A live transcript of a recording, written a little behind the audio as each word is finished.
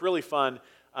really fun.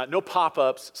 No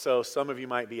pop-ups, so some of you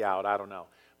might be out. I don't know.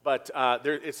 But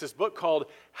it's this book called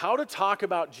How to Talk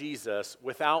About Jesus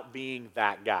Without Being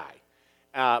That Guy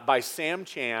by Sam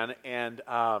Chan. And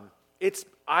it's,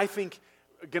 I think,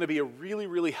 going to be a really,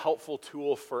 really helpful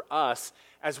tool for us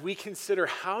as we consider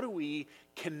how do we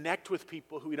connect with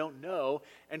people who we don't know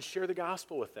and share the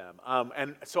gospel with them.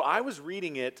 And so I was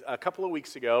reading it a couple of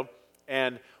weeks ago,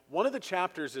 and one of the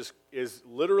chapters is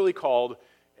literally called,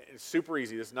 it's super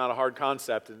easy, this is not a hard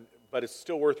concept, but it's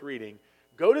still worth reading,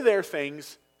 go to their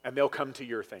things and they'll come to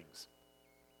your things.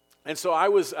 And so I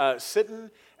was sitting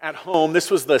at home.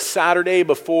 This was the Saturday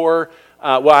before,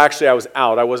 actually I was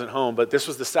out, I wasn't home, but this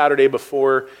was the Saturday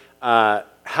before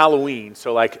Halloween,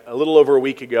 so like a little over a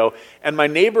week ago, and my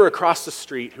neighbor across the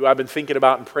street, who I've been thinking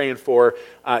about and praying for,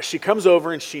 she comes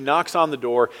over and she knocks on the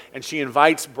door, and she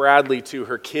invites Bradley to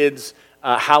her kids'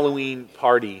 Halloween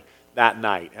party that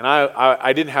night. And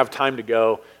I didn't have time to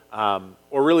go,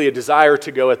 or really a desire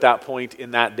to go at that point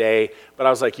in that day, but I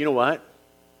was like, you know what?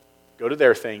 Go to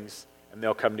their things, and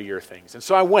they'll come to your things. And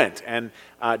so I went and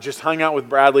just hung out with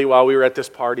Bradley while we were at this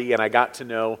party, and I got to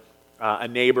know a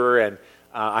neighbor, and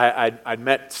I'd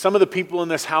met some of the people in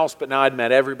this house, but now I'd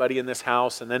met everybody in this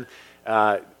house. And then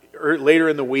later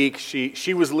in the week,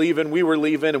 she was leaving, we were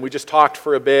leaving, and we just talked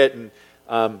for a bit.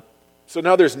 And so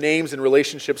now there's names and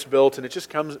relationships built, and it just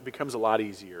becomes a lot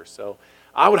easier. So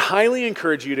I would highly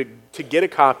encourage you to get a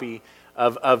copy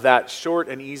of that short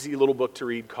and easy little book to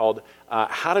read called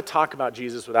How to Talk About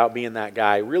Jesus Without Being That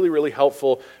Guy. Really, really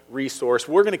helpful resource.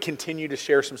 We're going to continue to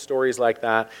share some stories like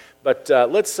that, but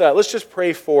let's just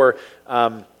pray for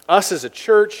us as a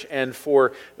church and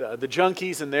for the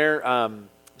junkies and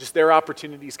their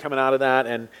opportunities coming out of that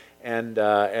and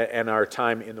our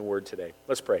time in the Word today.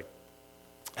 Let's pray.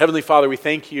 Heavenly Father, we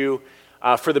thank you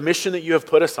for the mission that you have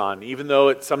put us on, even though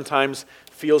it sometimes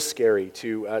feels scary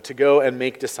to go and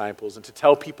make disciples and to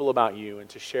tell people about you and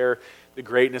to share the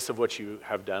greatness of what you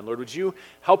have done. Lord, would you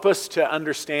help us to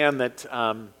understand that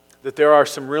there are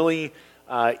some really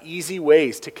easy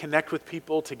ways to connect with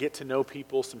people, to get to know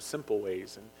people, some simple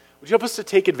ways. And would you help us to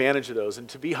take advantage of those and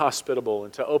to be hospitable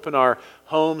and to open our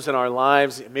homes and our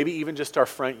lives, maybe even just our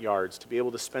front yards, to be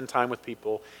able to spend time with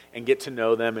people and get to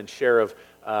know them and share of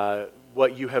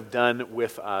what you have done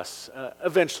with us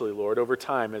eventually, Lord, over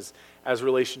time as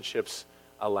relationships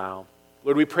allow.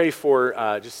 Lord, we pray for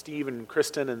just Steve and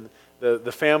Kristen and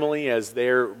the family as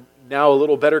they're now a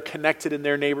little better connected in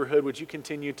their neighborhood. Would you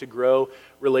continue to grow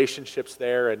relationships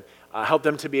there and help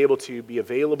them to be able to be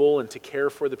available and to care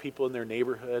for the people in their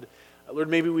neighborhood? Lord,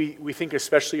 maybe we think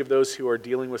especially of those who are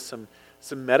dealing with some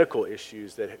medical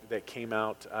issues that came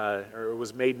out or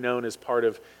was made known as part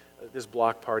of this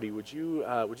block party. Would you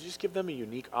just give them a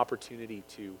unique opportunity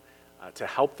to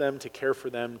help them, to care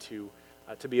for them, to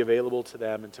be available to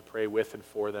them, and to pray with and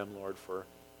for them, Lord, for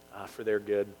their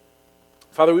good.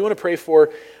 Father, we want to pray for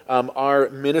our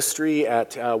ministry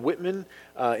at Whitman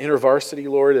InterVarsity,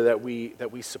 Lord, that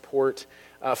we support.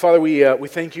 Father, we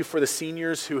thank you for the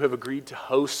seniors who have agreed to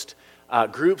host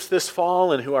groups this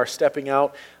fall and who are stepping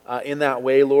out in that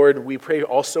way, Lord. We pray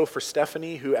also for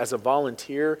Stephanie, who as a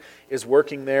volunteer is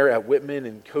working there at Whitman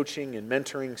and coaching and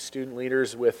mentoring student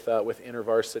leaders with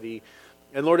InterVarsity.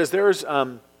 And Lord,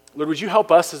 Lord, would you help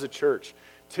us as a church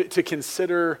to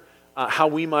consider how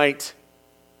we might,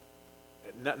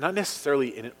 not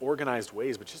necessarily in organized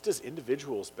ways, but just as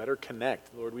individuals, better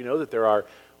connect. Lord, we know that there are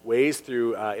ways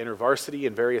through InterVarsity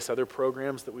and various other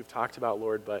programs that we've talked about,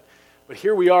 Lord, but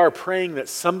here we are praying that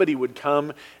somebody would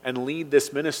come and lead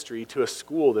this ministry to a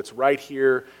school that's right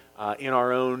here in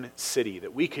our own city,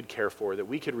 that we could care for, that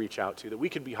we could reach out to, that we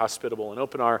could be hospitable and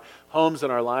open our homes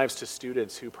and our lives to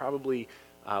students who probably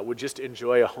would just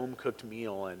enjoy a home-cooked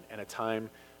meal and a time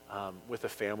with a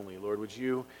family. Lord, would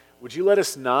you let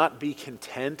us not be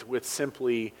content with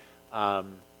simply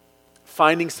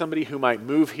finding somebody who might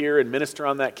move here and minister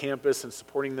on that campus and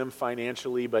supporting them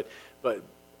financially, but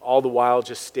all the while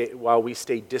while we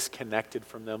stay disconnected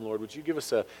from them, Lord, would you give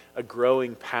us a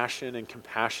growing passion and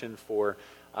compassion for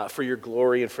your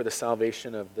glory and for the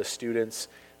salvation of the students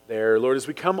there. Lord, as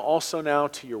we come also now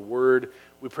to your word,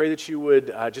 we pray that you would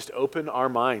just open our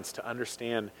minds to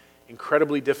understand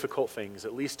incredibly difficult things,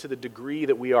 at least to the degree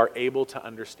that we are able to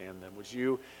understand them. Would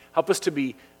you help us to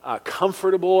be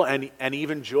comfortable and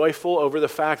even joyful over the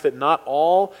fact that not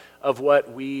all of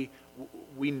what we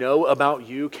know about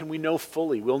you can we know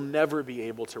fully. We'll never be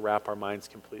able to wrap our minds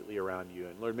completely around you.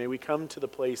 And Lord, may we come to the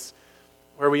place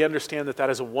where we understand that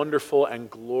is a wonderful and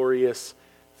glorious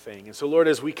thing. And so, Lord,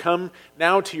 as we come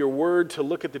now to your word to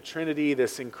look at the Trinity,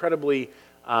 this incredibly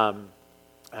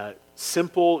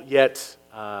simple yet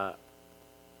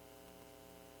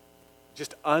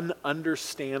just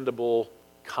ununderstandable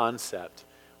concept.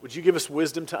 Would you give us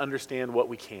wisdom to understand what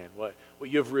we can, what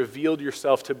you have revealed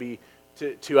yourself to be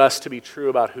to us to be true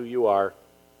about who you are?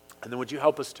 And then would you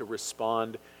help us to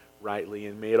respond rightly?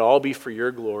 And may it all be for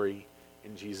your glory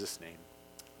in Jesus' name.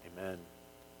 Amen.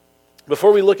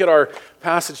 Before we look at our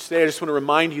passage today, I just want to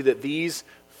remind you that these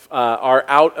are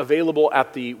out available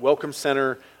at the Welcome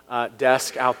Center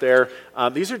desk out there.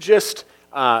 These are just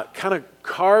kind of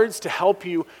cards to help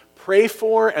you pray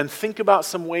for and think about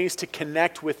some ways to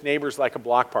connect with neighbors like a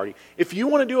block party. If you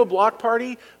want to do a block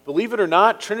party, believe it or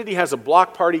not, Trinity has a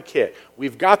block party kit.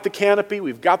 We've got the canopy,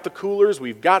 we've got the coolers,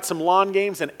 we've got some lawn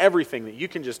games and everything that you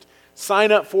can just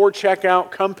sign up for, check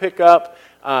out, come pick up,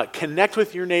 connect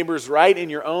with your neighbors right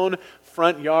in your own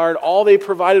front yard. All they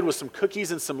provided was some cookies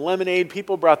and some lemonade.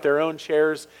 People brought their own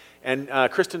chairs. And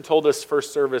Kristen told us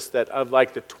first service that of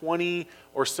like the 20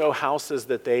 or so houses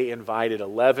that they invited,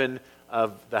 11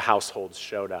 of the households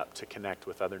showed up to connect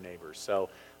with other neighbors. So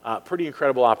pretty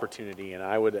incredible opportunity, and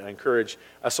I would encourage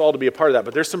us all to be a part of that.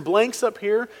 But there's some blanks up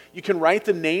here. You can write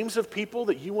the names of people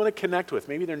that you want to connect with.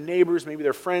 Maybe they're neighbors, maybe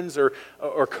they're friends or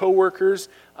coworkers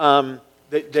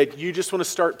that you just want to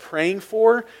start praying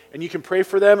for, and you can pray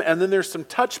for them. And then there's some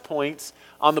touch points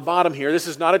on the bottom here. This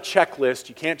is not a checklist.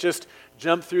 You can't just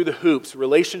jump through the hoops.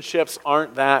 Relationships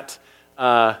aren't that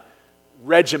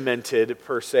regimented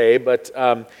per se, but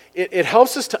it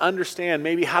helps us to understand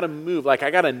maybe how to move. Like,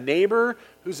 I got a neighbor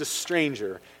who's a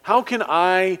stranger. How can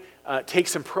I take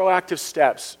some proactive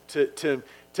steps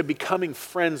to becoming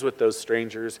friends with those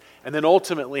strangers? And then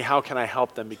ultimately, how can I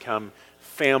help them become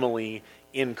family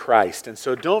in Christ? And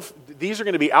so these are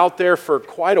going to be out there for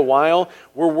quite a while.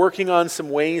 We're working on some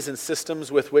ways and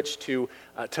systems with which to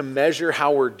measure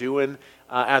how we're doing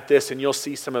at this, and you'll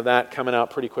see some of that coming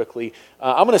out pretty quickly.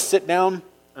 I'm going to sit down.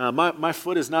 My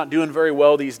foot is not doing very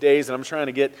well these days, and I'm trying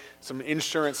to get some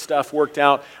insurance stuff worked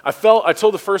out. I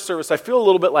told the first service, I feel a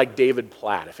little bit like David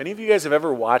Platt. If any of you guys have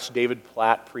ever watched David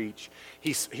Platt preach,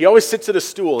 he always sits at a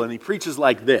stool and he preaches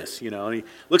like this, and he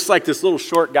looks like this little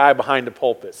short guy behind the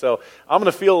pulpit. So I'm going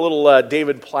to feel a little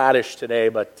David Plattish today,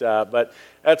 but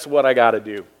that's what I got to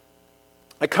do.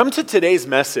 I come to today's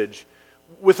message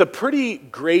with a pretty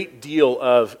great deal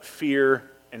of fear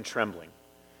and trembling.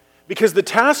 Because the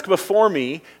task before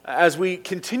me, as we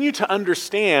continue to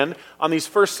understand on these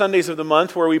first Sundays of the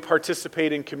month where we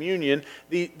participate in communion,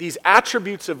 these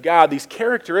attributes of God, these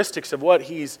characteristics of what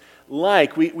He's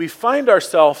like, we find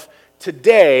ourselves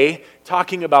today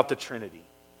talking about the Trinity.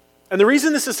 And the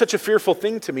reason this is such a fearful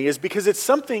thing to me is because it's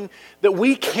something that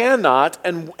we cannot,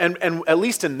 and at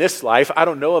least in this life, I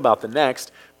don't know about the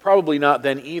next, probably not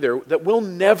then either, that we'll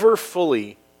never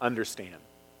fully understand.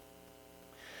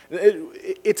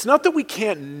 It's not that we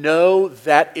can't know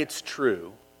that it's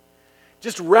true.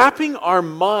 Just wrapping our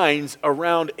minds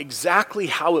around exactly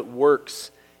how it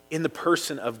works in the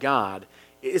person of God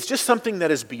is just something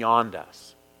that is beyond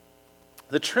us.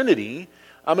 The Trinity,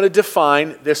 I'm going to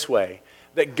define this way,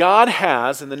 that God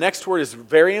has, and the next word is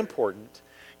very important,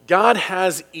 God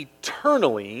has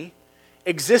eternally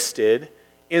existed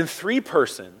in three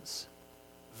persons,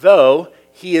 though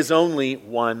He is only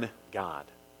one God.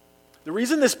 The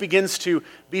reason this begins to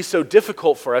be so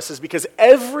difficult for us is because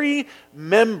every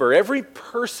member, every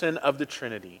person of the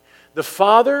Trinity, the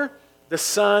Father, the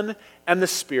Son, and the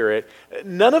Spirit,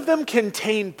 none of them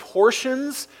contain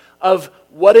portions of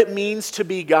what it means to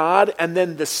be God, and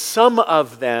then the sum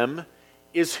of them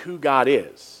is who God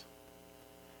is.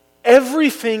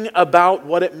 Everything about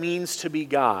what it means to be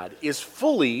God is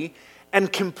fully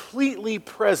and completely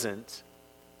present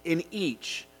in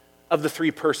each of the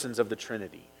three persons of the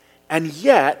Trinity. And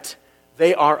yet,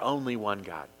 they are only one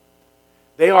God.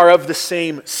 They are of the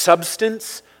same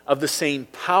substance, of the same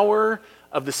power,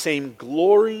 of the same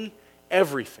glory,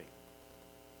 everything.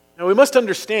 Now, we must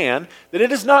understand that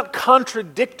it is not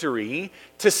contradictory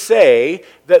to say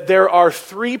that there are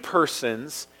three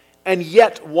persons and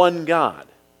yet one God.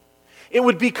 It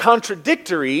would be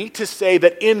contradictory to say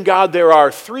that in God there are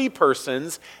three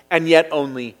persons and yet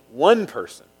only one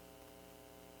person.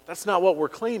 That's not what we're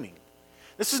claiming.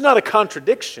 This is not a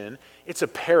contradiction, it's a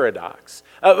paradox.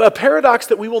 A paradox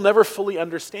that we will never fully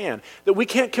understand, that we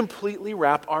can't completely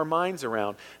wrap our minds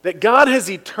around. That God has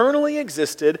eternally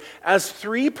existed as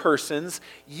three persons,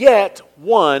 yet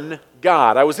one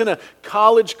God. I was in a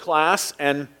college class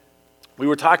and we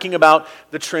were talking about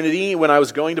the Trinity when I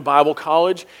was going to Bible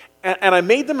college, and I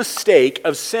made the mistake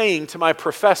of saying to my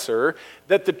professor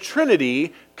that the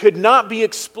Trinity could not be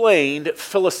explained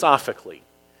philosophically.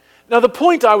 Now, the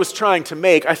point I was trying to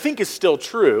make, I think, is still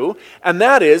true, and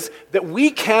that is that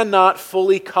we cannot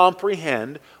fully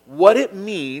comprehend what it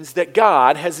means that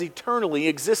God has eternally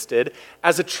existed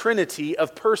as a trinity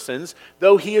of persons,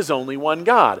 though he is only one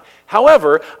God.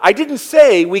 However, I didn't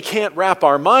say we can't wrap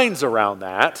our minds around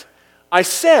that. I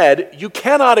said you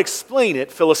cannot explain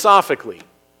it philosophically.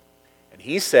 And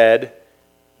he said,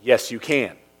 yes, you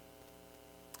can.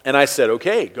 And I said,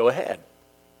 okay, go ahead.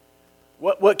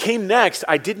 What came next,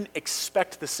 I didn't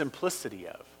expect the simplicity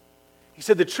of. He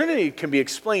said the Trinity can be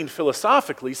explained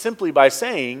philosophically simply by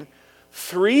saying,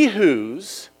 three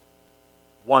who's,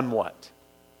 one what.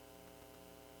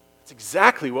 That's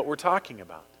exactly what we're talking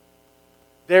about.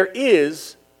 There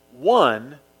is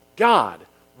one God,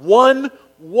 one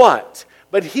what,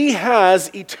 but he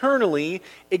has eternally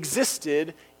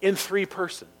existed in three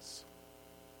persons.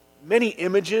 Many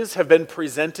images have been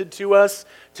presented to us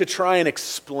to try and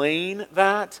explain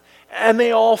that, and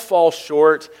they all fall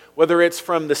short, whether it's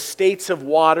from the states of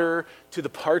water to the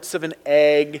parts of an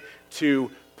egg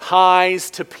to pies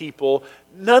to people.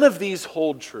 None of these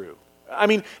hold true. I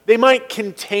mean, they might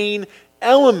contain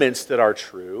elements that are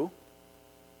true,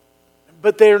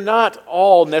 but they're not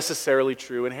all necessarily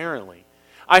true inherently.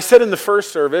 I said in the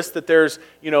first service that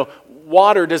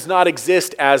water does not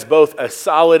exist as both a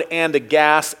solid and a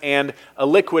gas and a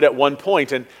liquid at one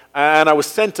point. And I was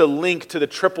sent a link to the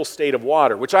triple state of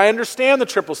water, which I understand the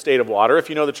triple state of water. If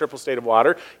you know the triple state of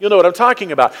water, you'll know what I'm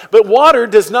talking about. But water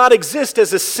does not exist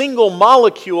as a single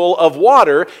molecule of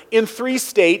water in three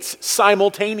states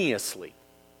simultaneously.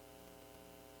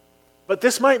 But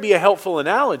this might be a helpful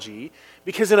analogy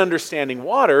because in understanding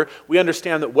water, we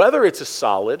understand that whether it's a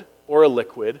solid or a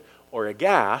liquid or a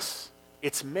gas,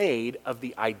 it's made of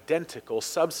the identical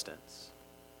substance.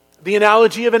 The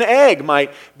analogy of an egg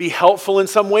might be helpful in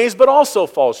some ways, but also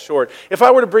falls short. If I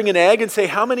were to bring an egg and say,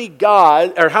 how many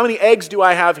eggs do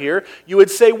I have here? You would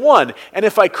say one. And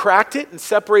if I cracked it and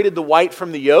separated the white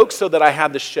from the yolk so that I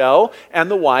had the shell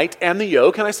and the white and the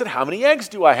yolk, and I said, how many eggs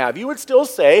do I have? You would still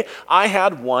say, I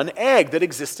had one egg that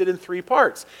existed in three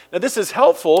parts. Now this is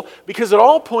helpful because at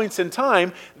all points in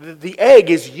time, the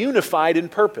egg is unified in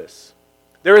purpose.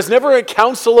 There is never a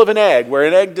council of an egg where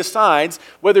an egg decides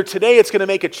whether today it's going to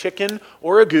make a chicken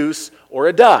or a goose or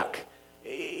a duck.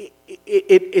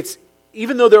 It's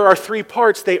even though there are three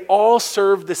parts, they all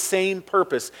serve the same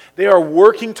purpose. They are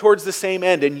working towards the same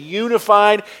end and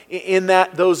unified in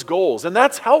those goals. And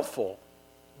that's helpful.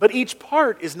 But each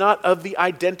part is not of the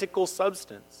identical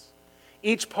substance.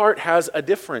 Each part has a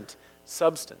different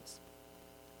substance.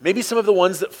 Maybe some of the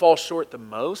ones that fall short the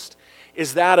most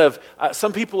is that of,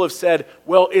 some people have said,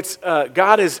 well,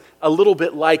 God is a little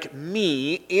bit like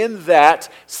me in that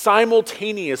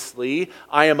simultaneously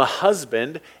I am a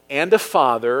husband and a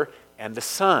father and a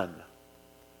son.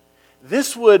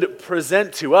 This would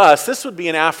present to us, this would be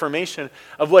an affirmation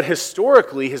of what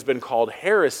historically has been called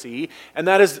heresy, and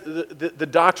that is the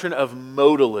doctrine of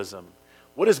modalism.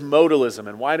 What is modalism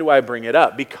and why do I bring it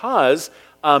up? Because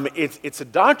it's a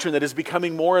doctrine that is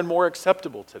becoming more and more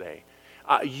acceptable today.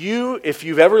 If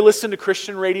you've ever listened to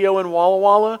Christian radio in Walla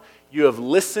Walla, you have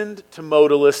listened to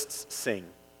modalists sing.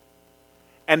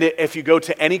 And if you go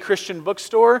to any Christian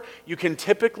bookstore, you can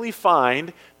typically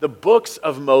find the books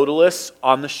of modalists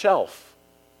on the shelf.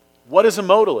 What is a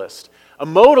modalist? A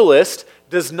modalist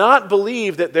does not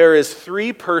believe that there is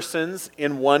three persons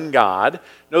in one God.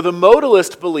 No, the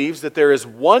modalist believes that there is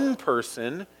one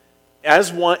person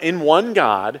in one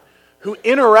God who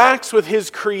interacts with his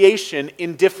creation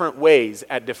in different ways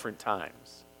at different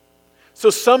times. So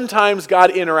sometimes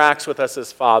God interacts with us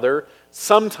as Father,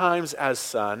 sometimes as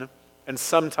Son, and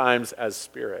sometimes as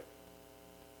Spirit.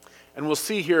 And we'll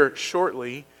see here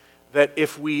shortly that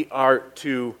if we're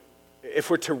to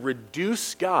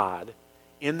reduce God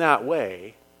in that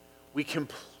way, we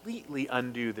completely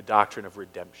undo the doctrine of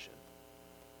redemption.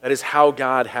 That is how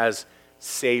God has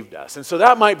saved us. And so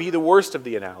that might be the worst of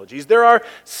the analogies. There are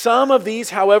some of these,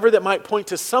 however, that might point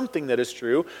to something that is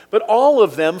true, but all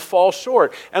of them fall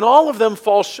short. And all of them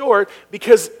fall short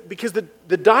because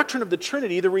the doctrine of the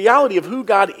Trinity, the reality of who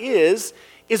God is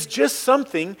just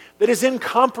something that is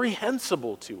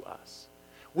incomprehensible to us.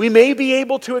 We may be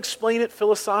able to explain it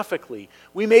philosophically.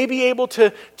 We may be able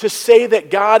to say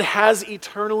that God has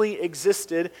eternally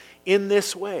existed in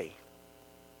this way.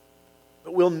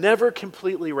 But we'll never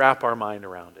completely wrap our mind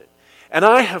around it. And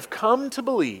I have come to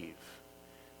believe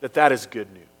that that is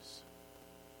good news.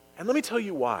 And let me tell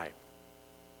you why.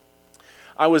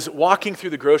 I was walking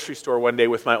through the grocery store one day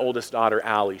with my oldest daughter,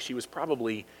 Allie. She was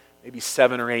probably maybe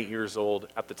 7 or 8 years old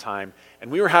at the time.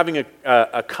 And we were having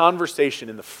a conversation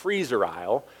in the freezer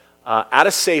aisle at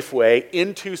a Safeway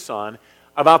in Tucson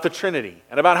about the Trinity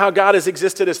and about how God has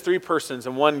existed as three persons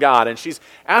and one God. And she's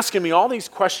asking me all these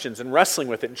questions and wrestling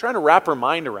with it and trying to wrap her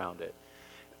mind around it.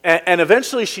 And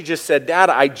eventually she just said, Dad,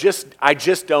 I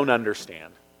just don't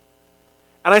understand.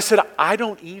 And I said, I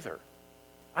don't either.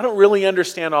 I don't really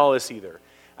understand all this either.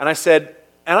 And I said,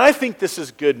 and I think this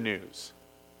is good news.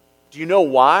 Do you know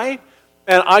why?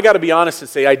 And I got to be honest and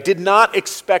say, I did not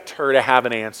expect her to have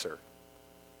an answer.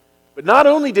 But not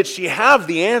only did she have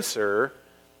the answer,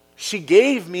 she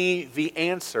gave me the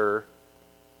answer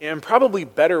in probably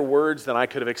better words than I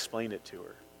could have explained it to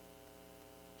her.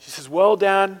 She says, well,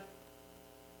 Dad,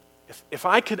 if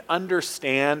I could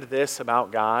understand this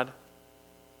about God,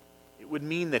 it would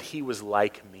mean that he was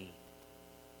like me.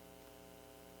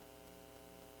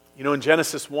 You know, in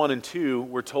Genesis 1 and 2,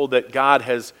 we're told that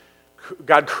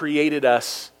God created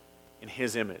us in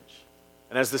his image.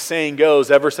 And as the saying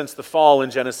goes, ever since the fall in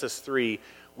Genesis 3,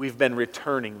 we've been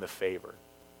returning the favor.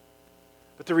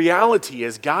 But the reality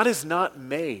is, God is not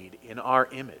made in our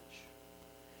image.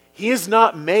 He is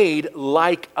not made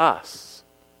like us.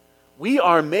 We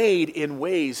are made in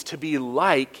ways to be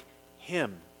like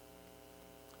him.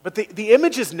 But the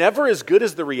image is never as good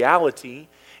as the reality.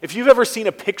 If you've ever seen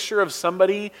a picture of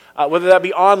somebody, whether that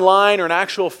be online or an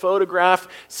actual photograph,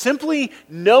 simply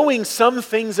knowing some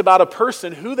things about a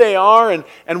person, who they are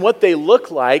and what they look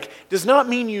like, does not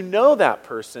mean you know that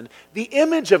person. The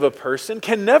image of a person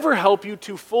can never help you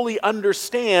to fully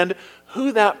understand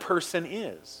who that person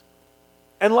is.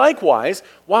 And likewise,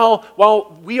 while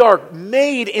we are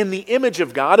made in the image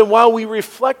of God, and while we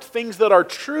reflect things that are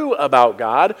true about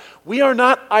God, we are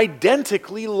not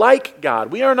identically like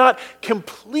God. We are not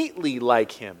completely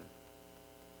like him.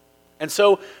 And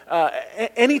so,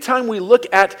 anytime we look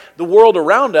at the world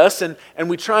around us and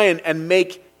we try and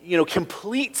make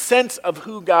complete sense of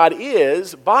who God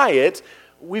is by it,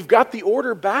 we've got the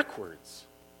order backwards.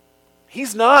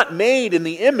 He's not made in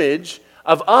the image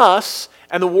of us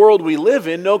and the world we live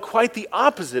in. No, quite the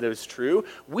opposite is true.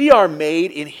 We are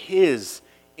made in his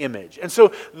image. And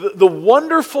so the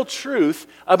wonderful truth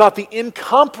about the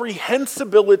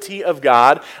incomprehensibility of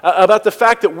God, about the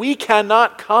fact that we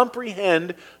cannot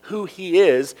comprehend who he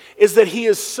is that he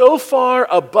is so far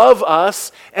above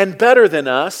us and better than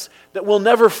us that we'll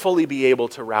never fully be able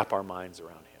to wrap our minds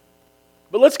around him.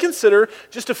 But let's consider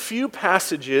just a few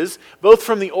passages, both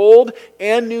from the Old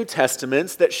and New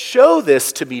Testaments, that show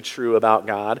this to be true about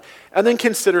God, and then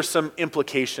consider some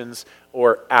implications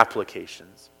or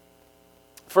applications.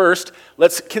 First,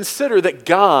 let's consider that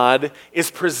God is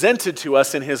presented to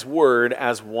us in his word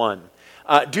as one.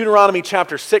 Deuteronomy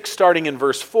chapter 6, starting in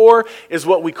verse 4, is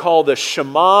what we call the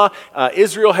Shema.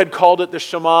 Israel had called it the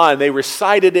Shema, and they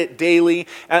recited it daily.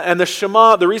 And the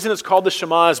Shema, the reason it's called the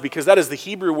Shema is because that is the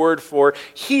Hebrew word for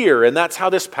hear, and that's how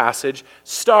this passage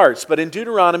starts. But in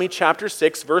Deuteronomy chapter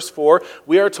 6, verse 4,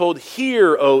 we are told,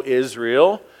 "Hear, O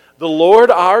Israel, the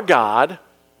Lord our God,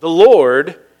 the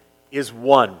Lord is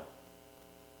one."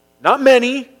 Not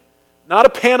many, not a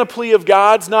panoply of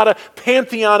gods, not a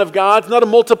pantheon of gods, not a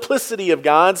multiplicity of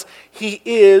gods. He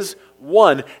is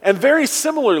one. And very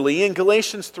similarly in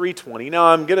Galatians 3:20. Now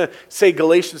I'm going to say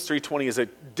Galatians 3:20 is a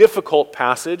difficult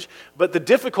passage, but the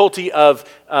difficulty of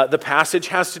the passage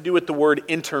has to do with the word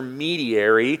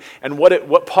intermediary and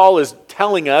what Paul is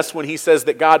telling us when he says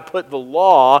that God put the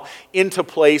law into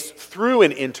place through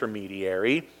an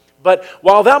intermediary. But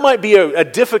while that might be a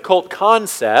difficult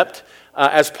concept,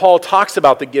 as Paul talks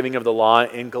about the giving of the law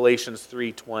in Galatians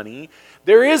 3:20,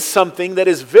 there is something that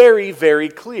is very, very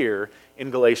clear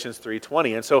in Galatians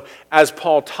 3:20. And so as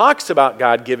Paul talks about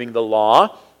God giving the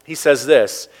law, he says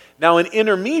this, "Now an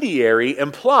intermediary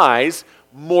implies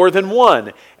more than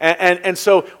one." And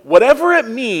so whatever it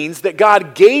means that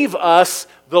God gave us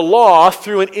the law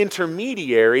through an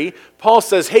intermediary, Paul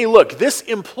says, hey, look, this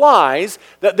implies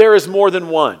that there is more than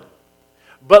one.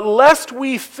 But lest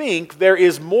we think there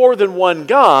is more than one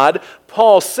God,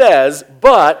 Paul says,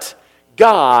 but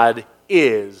God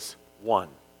is one.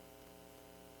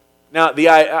 Now,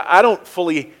 I don't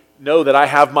fully know that I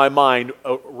have my mind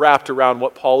wrapped around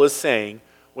what Paul is saying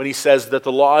when he says that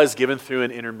the law is given through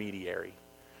an intermediary.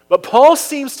 But Paul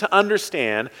seems to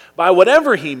understand, by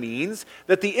whatever he means,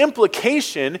 that the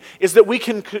implication is that we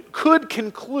could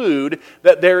conclude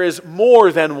that there is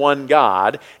more than one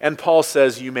God, and Paul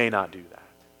says you may not do that.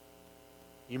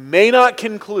 You may not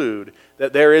conclude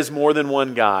that there is more than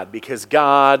one God, because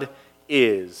God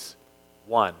is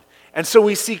one. And so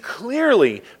we see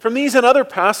clearly from these and other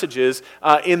passages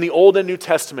in the Old and New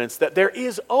Testaments that there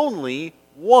is only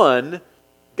one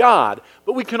God.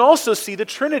 But we can also see the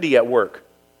Trinity at work.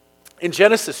 In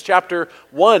Genesis chapter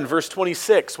 1, verse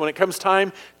 26, when it comes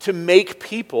time to make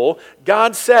people,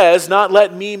 God says, not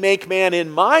let me make man in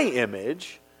my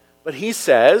image, but he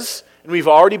says, and we've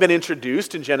already been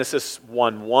introduced in Genesis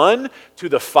 1:1 to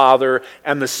the Father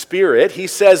and the Spirit. He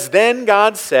says, then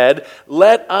God said,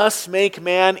 let us make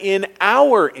man in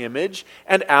our image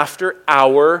and after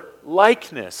our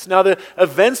likeness. Now, the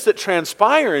events that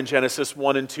transpire in Genesis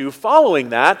 1 and 2 following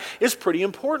that is pretty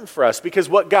important for us, because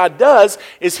what God does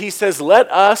is he says,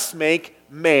 let us make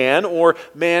man or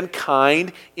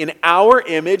mankind in our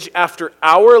image after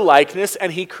our likeness,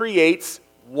 and he creates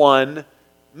one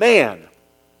man.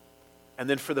 And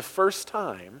then for the first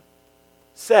time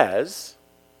says,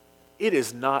 it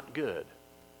is not good.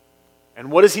 And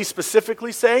what does he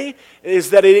specifically say? Is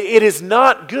that it is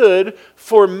not good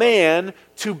for man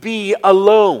to be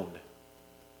alone.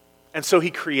 And so he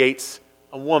creates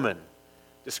a woman,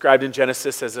 described in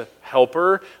Genesis as a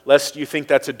helper. Lest you think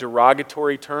that's a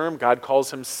derogatory term, God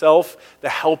calls himself the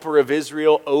helper of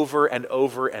Israel over and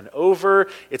over and over.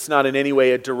 It's not in any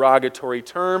way a derogatory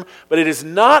term, but it is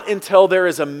not until there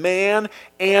is a man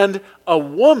and a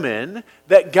woman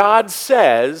that God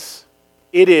says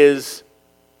it is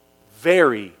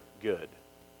very good.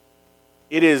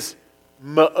 It is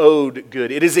ma'od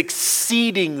good. It is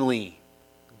exceedingly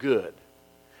good.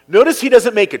 Notice he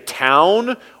doesn't make a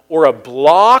town or a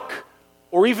block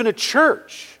or even a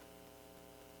church.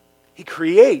 He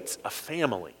creates a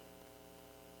family.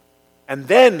 And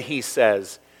then he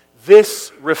says,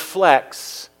 this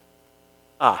reflects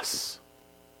us.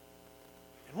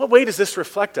 In what way does this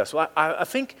reflect us? Well, I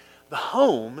think the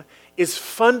home is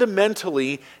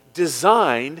fundamentally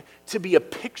designed to be a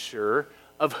picture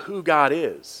of who God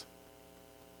is.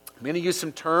 I'm going to use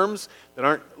some terms that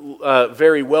aren't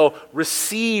very well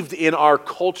received in our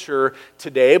culture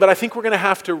today, but I think we're going to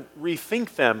have to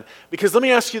rethink them. Because let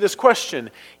me ask you this question.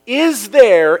 Is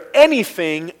there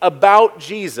anything about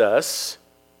Jesus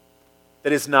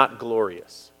that is not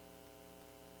glorious?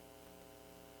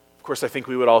 Of course, I think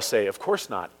we would all say, of course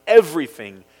not.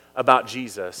 Everything about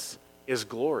Jesus is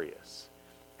glorious.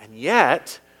 And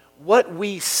yet, what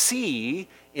we see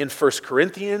in 1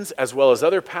 Corinthians as well as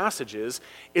other passages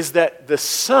is that the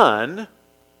Son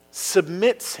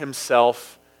submits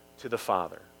himself to the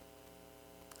Father.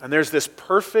 And there's this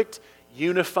perfect,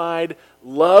 unified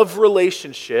love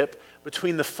relationship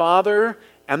between the Father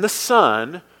and the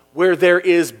Son, where there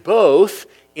is both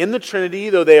in the Trinity,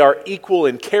 though they are equal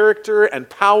in character and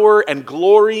power and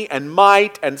glory and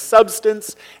might and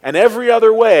substance and every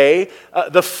other way,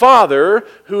 the Father,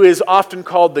 who is often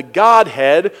called the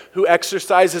Godhead, who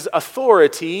exercises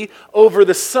authority over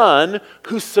the Son,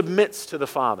 who submits to the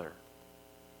Father.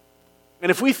 And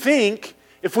if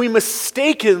we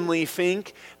mistakenly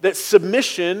think that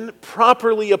submission,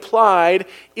 properly applied,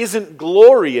 isn't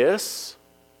glorious,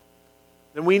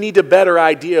 then we need a better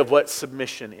idea of what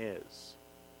submission is.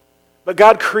 But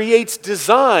God creates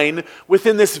design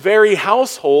within this very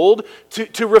household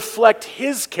to reflect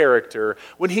his character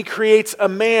when he creates a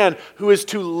man who is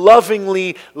to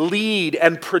lovingly lead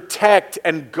and protect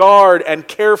and guard and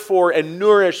care for and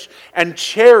nourish and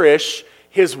cherish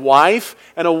his wife,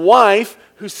 and a wife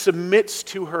who submits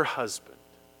to her husband.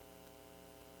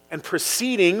 And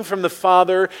proceeding from the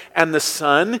Father and the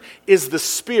Son is the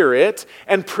Spirit,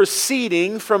 and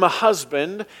proceeding from a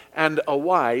husband and a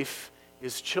wife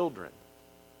is children.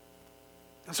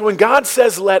 And so when God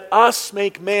says, let us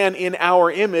make man in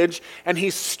our image, and he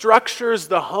structures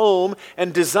the home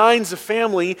and designs a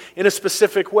family in a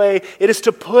specific way, it is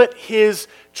to put his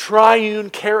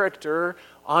triune character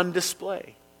on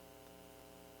display.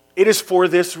 It is for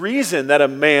this reason that a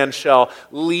man shall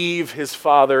leave his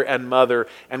father and mother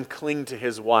and cling to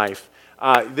his wife.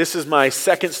 This is my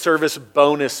second service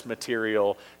bonus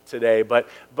material today, but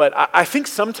I think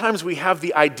sometimes we have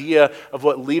the idea of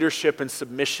what leadership and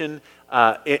submission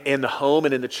in the home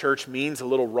and in the church means a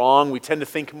little wrong. We tend to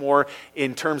think more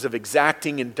in terms of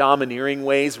exacting and domineering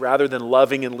ways rather than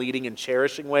loving and leading and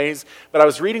cherishing ways. But I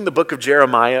was reading the book of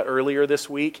Jeremiah earlier this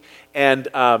week, and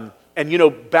you know,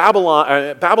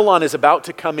 Babylon is about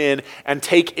to come in and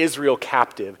take Israel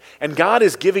captive. And God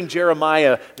is giving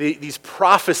Jeremiah these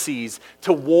prophecies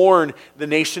to warn the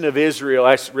nation of Israel,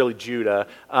 actually really Judah,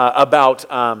 about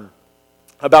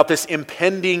this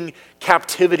impending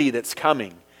captivity that's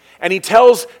coming. And he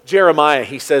tells Jeremiah,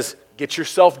 he says, get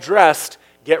yourself dressed,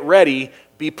 get ready,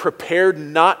 be prepared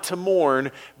not to mourn,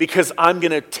 because I'm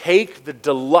going to take the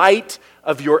delight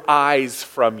of your eyes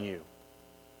from you.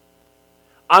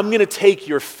 I'm going to take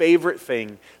your favorite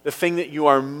thing, the thing that you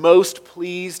are most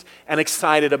pleased and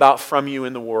excited about from you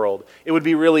in the world. It would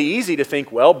be really easy to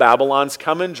think, well, Babylon's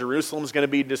coming, Jerusalem's going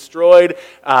to be destroyed.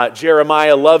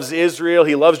 Jeremiah loves Israel,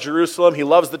 he loves Jerusalem, he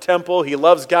loves the temple, he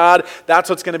loves God. That's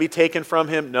what's going to be taken from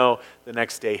him. No, the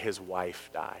next day his wife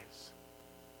dies.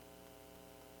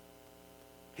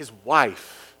 His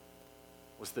wife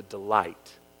was the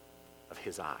delight of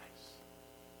his eyes.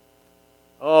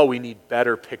 Oh, we need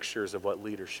better pictures of what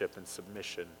leadership and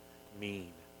submission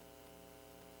mean.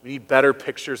 We need better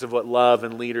pictures of what love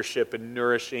and leadership and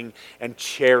nourishing and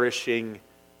cherishing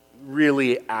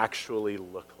really actually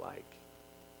look like.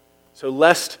 So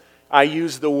lest I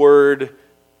use the word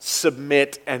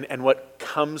submit and what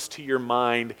comes to your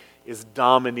mind is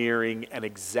domineering and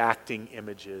exacting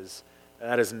images,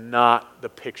 that is not the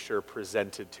picture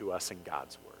presented to us in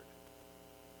God's Word.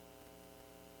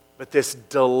 But this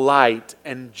delight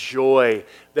and joy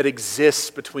that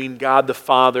exists between God the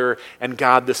Father and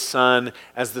God the Son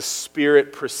as the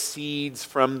Spirit proceeds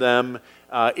from them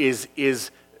is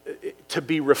to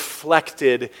be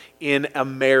reflected in a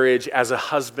marriage as a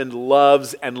husband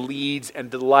loves and leads and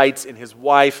delights in his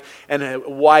wife, and a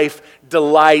wife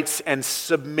delights and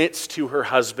submits to her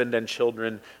husband, and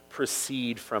children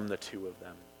proceed from the two of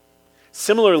them.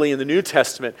 Similarly, in the New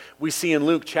Testament, we see in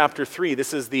Luke chapter 3,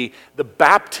 this is the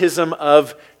baptism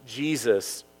of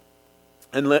Jesus.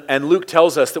 And Luke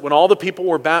tells us that when all the people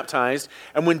were baptized,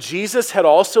 and when Jesus had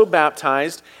also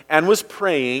baptized and was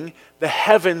praying, the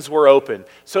heavens were open.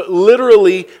 So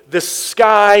literally, the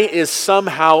sky is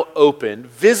somehow opened,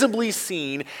 visibly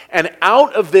seen, and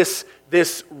out of this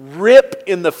rip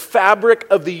in the fabric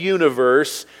of the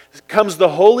universe comes the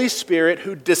Holy Spirit,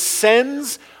 who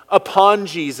descends upon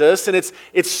Jesus, and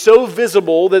it's so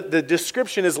visible that the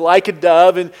description is like a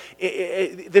dove, and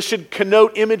this should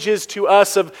connote images to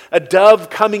us of a dove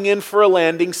coming in for a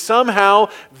landing. Somehow,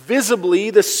 visibly,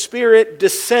 the Spirit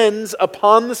descends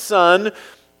upon the Son,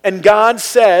 and God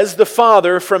says, the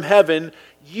Father from heaven,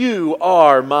 "You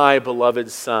are my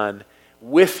beloved Son.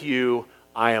 With you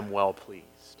I am well pleased."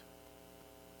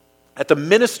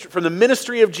 From the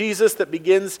ministry of Jesus that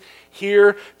begins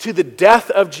here to the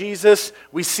death of Jesus,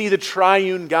 we see the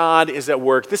triune God is at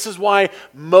work. This is why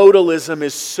modalism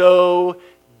is so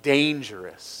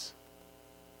dangerous.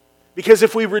 Because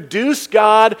if we reduce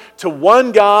God to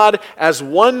one God as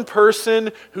one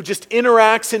person who just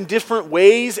interacts in different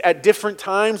ways at different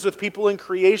times with people in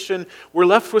creation, we're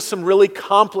left with some really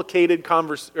complicated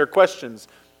questions.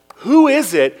 Who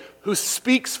is it who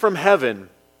speaks from heaven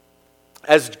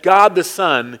as God the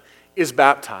Son is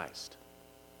baptized?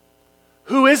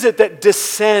 Who is it that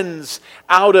descends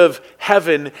out of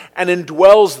heaven and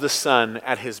indwells the Son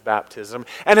at his baptism?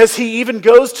 And as he even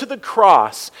goes to the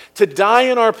cross to die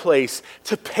in our place,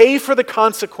 to pay for the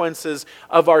consequences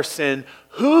of our sin,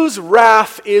 whose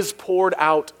wrath is poured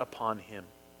out upon him?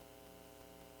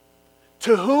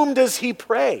 To whom does he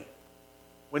pray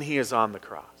when he is on the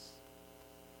cross?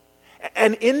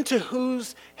 And into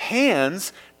whose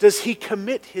hands does he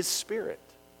commit his Spirit?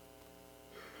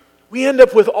 We end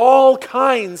up with all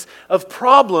kinds of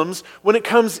problems when it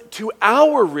comes to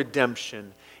our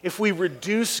redemption if we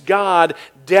reduce God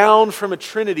down from a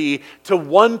Trinity to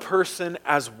one person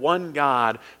as one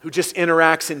God who just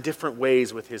interacts in different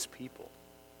ways with his people.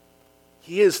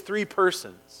 He is three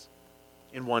persons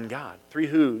in one God. Three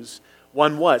who's,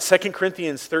 one what? 2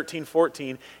 Corinthians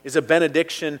 13:14 is a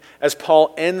benediction as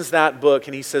Paul ends that book,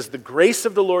 and he says, "The grace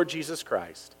of the Lord Jesus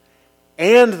Christ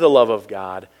and the love of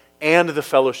God and the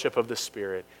fellowship of the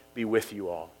Spirit be with you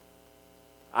all."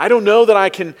 I don't know that I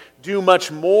can do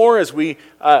much more as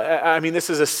this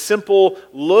is a simple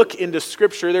look into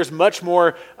Scripture. There's much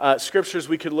more Scriptures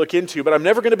we could look into, but I'm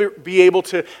never going to be able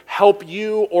to help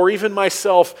you or even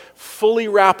myself fully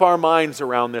wrap our minds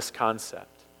around this concept.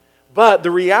 But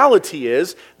the reality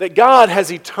is that God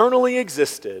has eternally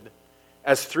existed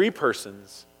as three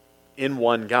persons in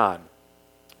one God.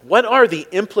 What are the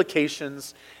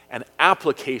implications and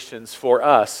applications for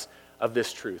us of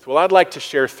this truth? Well, I'd like to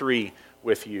share three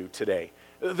with you today.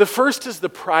 The first is the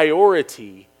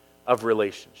priority of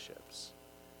relationships.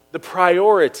 The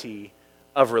priority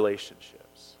of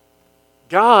relationships.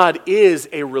 God is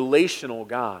a relational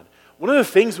God. One of the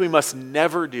things we must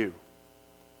never do,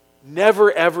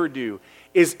 never ever do,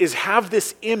 is have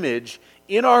this image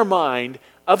in our mind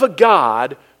of a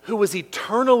God who was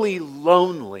eternally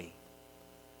lonely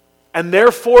and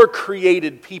therefore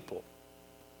created people.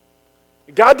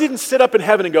 God didn't sit up in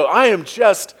heaven and go, "I am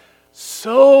just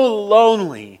so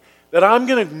lonely that I'm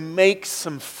going to make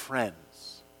some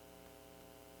friends."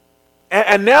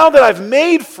 And now that I've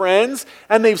made friends,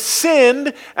 and they've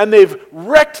sinned, and they've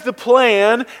wrecked the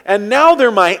plan, and now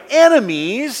they're my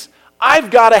enemies, I've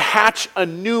got to hatch a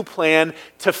new plan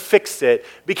to fix it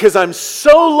because I'm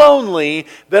so lonely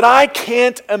that I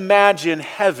can't imagine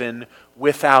heaven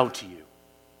without you.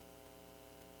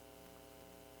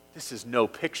 This is no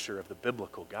picture of the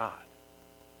biblical God.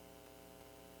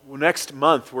 Well, next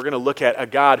month, we're going to look at a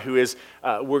God who is,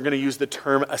 we're going to use the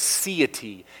term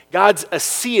aseity. God's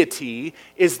aseity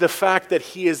is the fact that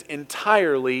he is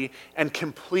entirely and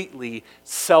completely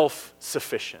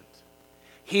self-sufficient.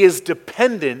 He is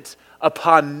dependent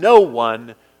upon no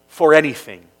one for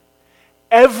anything.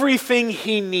 Everything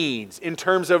he needs in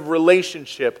terms of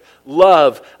relationship,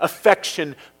 love,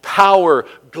 affection, power,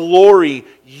 glory,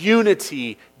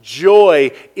 unity,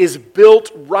 joy is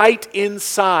built right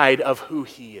inside of who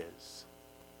he is.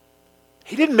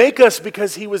 He didn't make us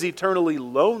because he was eternally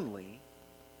lonely.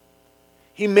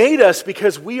 He made us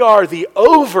because we are the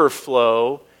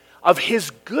overflow of his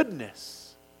goodness.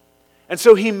 And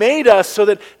so he made us so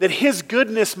that his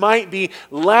goodness might be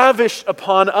lavished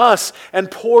upon us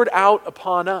and poured out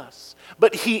upon us.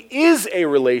 But he is a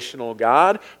relational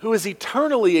God who has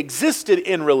eternally existed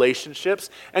in relationships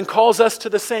and calls us to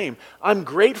the same. I'm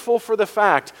grateful for the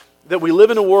fact that we live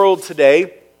in a world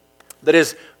today that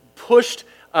has pushed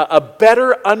a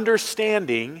better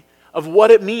understanding of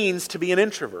what it means to be an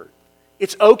introvert.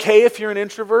 It's okay if you're an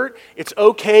introvert. It's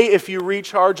okay if you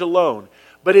recharge alone.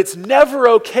 But it's never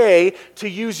okay to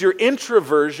use your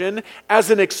introversion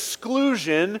as an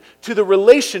exclusion to the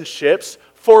relationships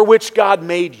for which God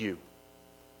made you.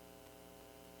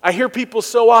 I hear people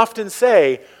so often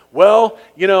say, well,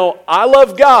 I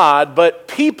love God, but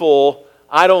people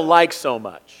I don't like so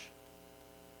much.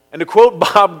 And to quote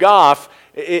Bob Goff,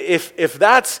 if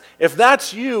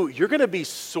that's you, you're going to be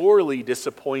sorely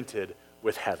disappointed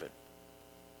with heaven.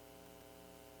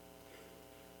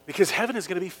 Because heaven is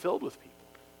going to be filled with people.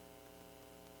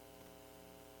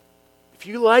 If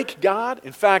you like God,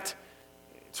 in fact,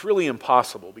 it's really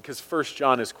impossible because 1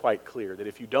 John is quite clear that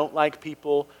if you don't like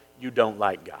people, you don't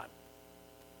like God.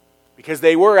 Because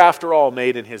they were, after all,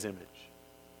 made in his image.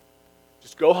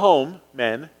 Just go home,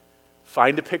 men,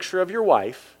 find a picture of your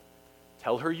wife,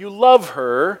 tell her you love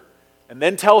her, and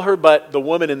then tell her, but the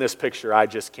woman in this picture I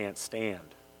just can't stand.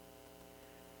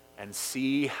 And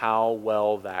see how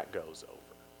well that goes over.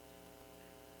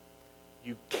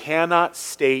 You cannot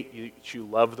state that you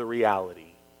love the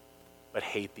reality, but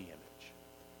hate the image.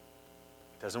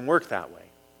 It doesn't work that way.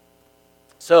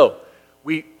 So,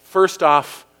 first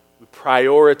off, we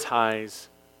prioritize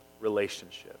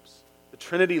relationships. The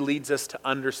Trinity leads us to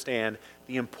understand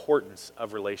the importance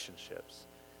of relationships.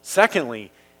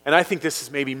 Secondly, and I think this is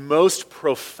maybe most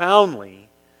profoundly,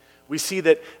 we see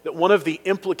that one of the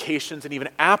implications and even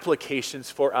applications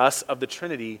for us of the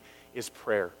Trinity is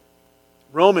prayer.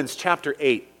 Romans chapter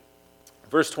 8,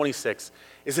 verse 26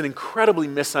 is an incredibly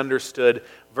misunderstood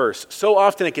verse. So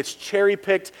often it gets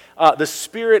cherry-picked. The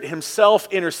Spirit himself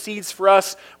intercedes for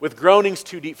us with groanings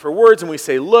too deep for words, and we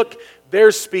say, look,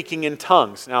 they're speaking in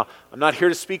tongues. Now, I'm not here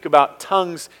to speak about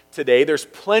tongues today. There's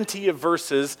plenty of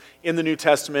verses in the New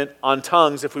Testament on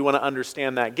tongues if we want to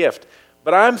understand that gift.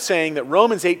 But I'm saying that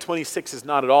Romans 8:26 is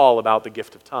not at all about the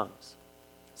gift of tongues.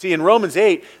 See, in Romans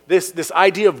 8, this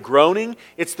idea of groaning,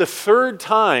 it's the third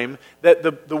time that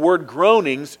the word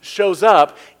groanings shows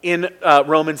up in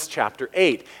Romans chapter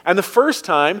 8. And the first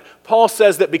time, Paul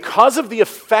says that because of the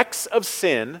effects of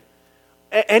sin,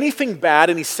 anything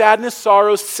bad, any sadness,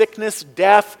 sorrow, sickness,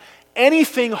 death,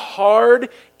 anything hard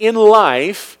in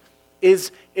life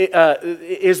is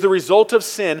the result of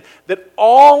sin, that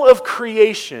all of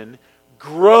creation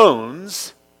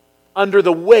groans under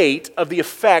the weight of the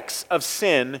effects of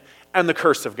sin and the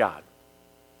curse of God.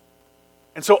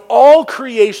 And so all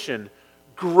creation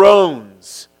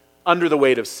groans under the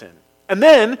weight of sin. And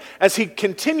then, as he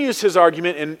continues his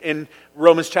argument in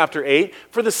Romans chapter 8,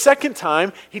 for the second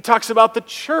time, he talks about the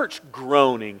church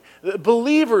groaning, the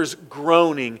believers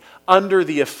groaning under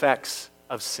the effects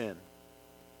of sin.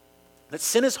 That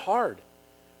sin is hard,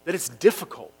 that it's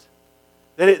difficult,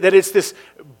 that it's this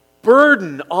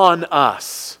burden on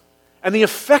us. And the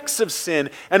effects of sin,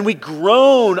 and we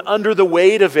groan under the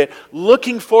weight of it,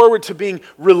 looking forward to being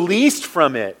released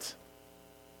from it.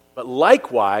 But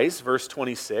likewise, verse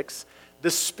 26,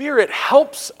 the Spirit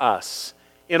helps us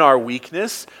in our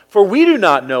weakness, for we do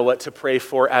not know what to pray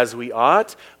for as we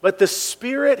ought, but the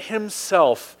Spirit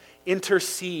himself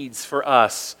intercedes for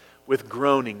us with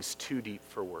groanings too deep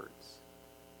for words.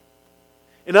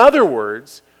 In other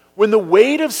words, when the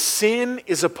weight of sin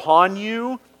is upon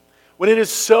you, when it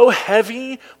is so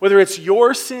heavy, whether it's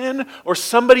your sin or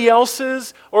somebody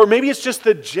else's, or maybe it's just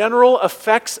the general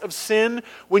effects of sin,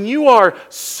 when you are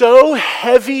so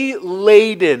heavy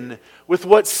laden with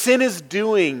what sin is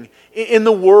doing in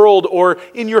the world or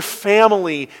in your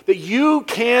family that you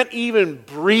can't even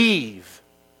breathe,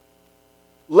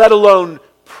 let alone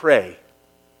pray,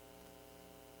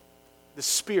 the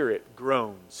Spirit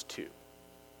groans too.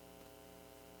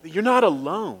 You're not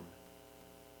alone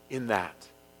in that.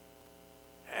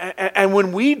 And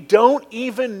when we don't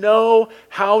even know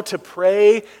how to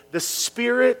pray, the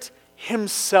Spirit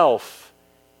Himself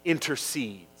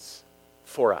intercedes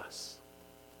for us.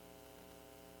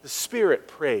 The Spirit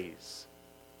prays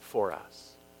for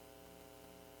us.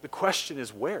 The question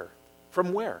is where?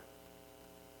 From where?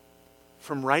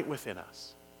 From right within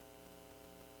us.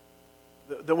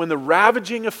 That when the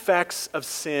ravaging effects of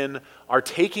sin are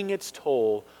taking its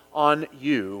toll on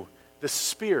you, the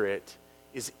Spirit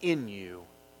is in you,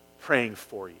 praying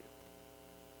for you.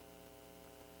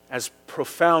 As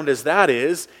profound as that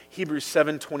is, Hebrews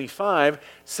 7:25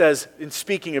 says, in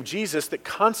speaking of Jesus, that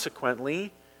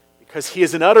consequently, because He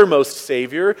is an uttermost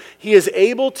Savior, He is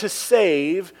able to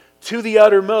save to the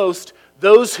uttermost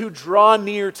those who draw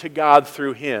near to God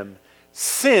through Him,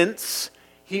 since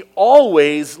He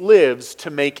always lives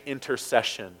to make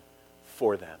intercession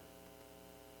for them.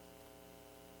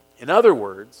 In other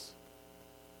words,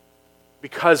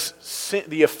 because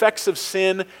the effects of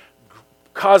sin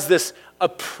cause this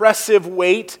oppressive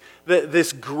weight,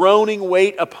 this groaning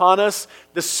weight upon us,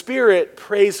 the Spirit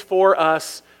prays for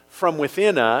us from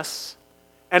within us,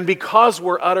 and because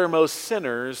we're uttermost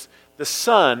sinners, the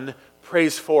Son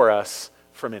prays for us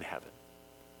from in heaven.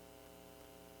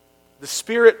 The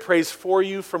Spirit prays for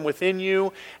you from within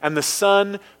you, and the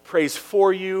Son prays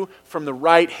for you from the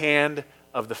right hand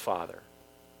of the Father.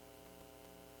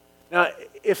 Now,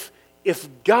 if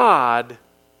God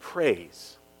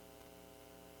prays,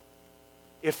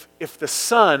 if the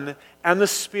Son and the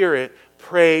Spirit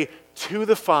pray to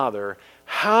the Father,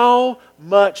 how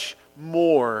much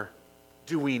more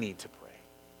do we need to pray?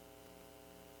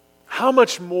 How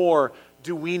much more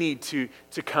do we need to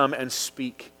come and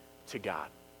speak to God?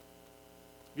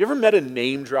 You ever met a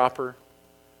name dropper?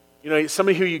 You know,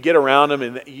 somebody who you get around them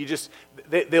and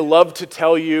they love to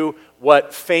tell you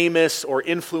what famous or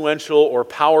influential or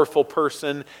powerful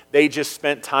person they just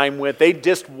spent time with. They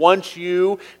just want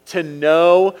you to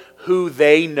know who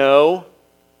they know.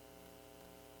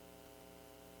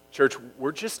 Church,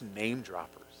 we're just name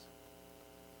droppers.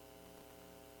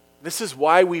 This is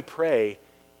why we pray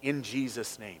in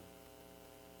Jesus' name.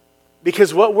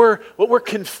 Because what we're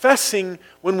confessing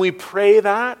when we pray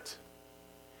that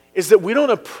is that we don't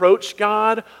approach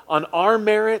God on our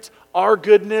merit, our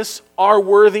goodness, our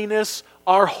worthiness,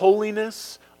 our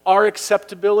holiness, our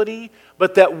acceptability,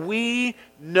 but that we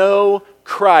know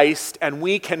Christ and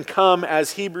we can come,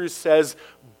 as Hebrews says,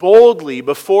 boldly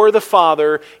before the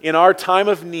Father in our time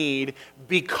of need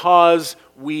because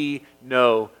we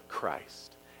know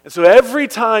Christ. And so every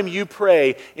time you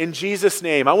pray in Jesus'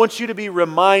 name, I want you to be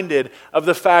reminded of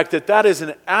the fact that that is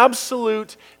an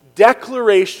absolute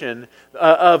declaration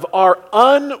of our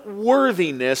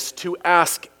unworthiness to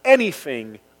ask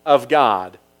anything of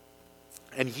God.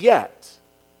 And yet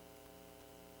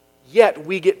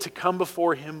we get to come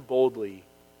before Him boldly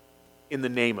in the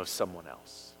name of someone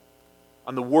else,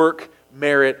 on the work,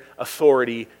 merit,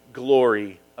 authority,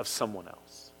 glory of someone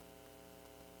else.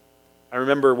 I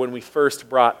remember when we first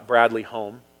brought Bradley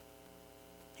home,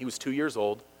 he was 2 years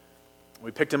old.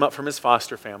 We picked him up from his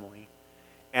foster family,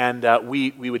 and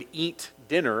we would eat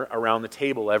dinner around the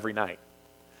table every night.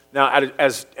 Now,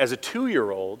 as a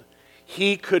 2-year-old,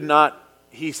 he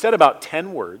said about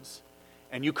 10 words,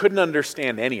 and you couldn't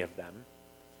understand any of them.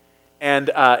 And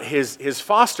his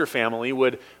foster family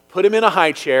would put him in a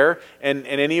high chair and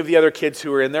any of the other kids who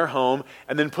were in their home,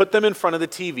 and then put them in front of the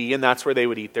TV, and that's where they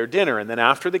would eat their dinner. And then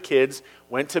after the kids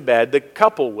went to bed, the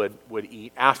couple would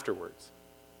eat afterwards.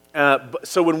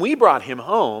 So when we brought him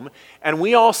home, and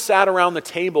we all sat around the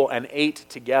table and ate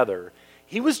together,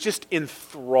 he was just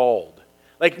enthralled.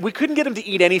 Like, we couldn't get him to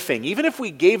eat anything. Even if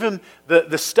we gave him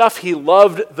the stuff he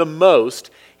loved the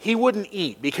most, he wouldn't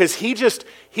eat because he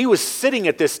was sitting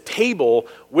at this table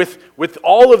with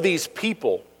all of these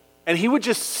people. And he would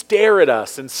just stare at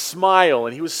us and smile,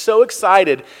 and he was so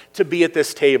excited to be at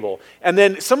this table. And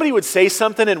then somebody would say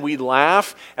something and we'd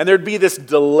laugh, and there'd be this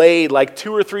delay, like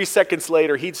 2 or 3 seconds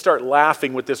later, he'd start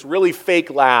laughing with this really fake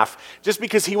laugh just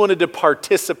because he wanted to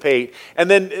participate.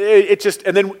 And then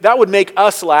that would make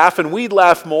us laugh, and we'd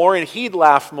laugh more, and he'd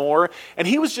laugh more, and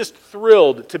he was just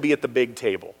thrilled to be at the big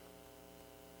table.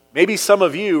 Maybe some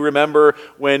of you remember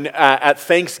when at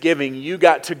Thanksgiving you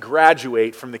got to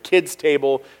graduate from the kids'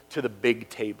 table to the big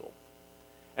table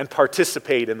and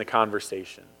participate in the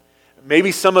conversation.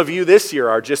 Maybe some of you this year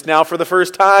are just now for the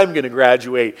first time going to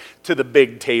graduate to the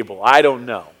big table. I don't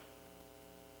know.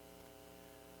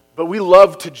 But we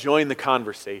love to join the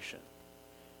conversation.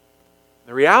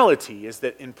 The reality is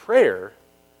that in prayer,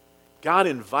 God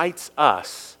invites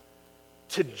us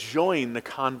to join the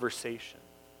conversation.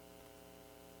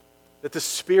 That the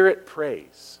Spirit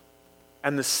prays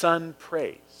and the Son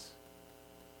prays.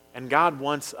 And God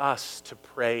wants us to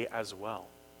pray as well,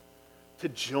 to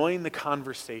join the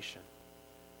conversation.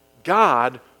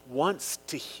 God wants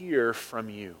to hear from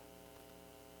you.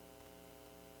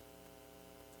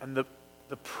 And the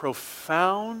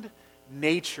profound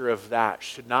nature of that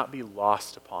should not be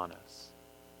lost upon us.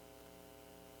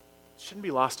 It shouldn't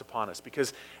be lost upon us,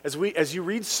 because as you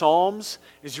read Psalms,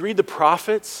 as you read the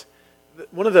prophets,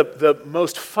 one of the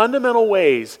most fundamental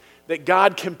ways that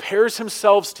God compares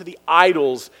himself to the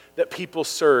idols that people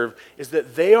serve is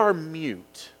that they are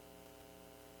mute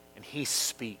and he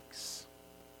speaks.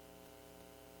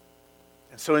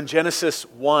 And so in Genesis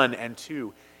 1 and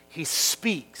 2, he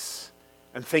speaks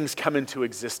and things come into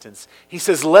existence. He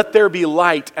says, "Let there be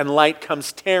light," and light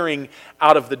comes tearing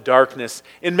out of the darkness.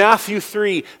 In Matthew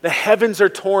 3, the heavens are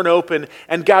torn open,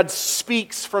 and God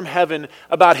speaks from heaven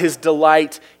about his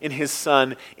delight in his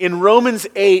Son. In Romans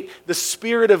 8, the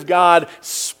Spirit of God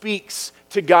speaks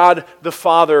to God the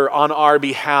Father on our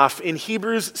behalf. In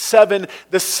Hebrews 7,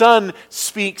 the Son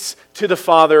speaks to the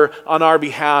Father on our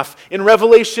behalf. In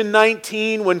Revelation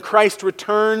 19, when Christ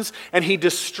returns and he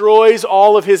destroys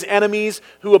all of his enemies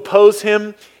who oppose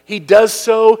him, he does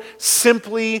so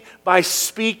simply by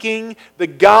speaking. The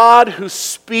God who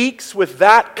speaks with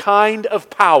that kind of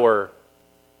power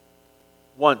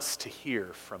wants to hear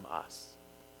from us.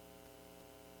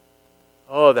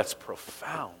 Oh, that's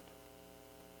profound.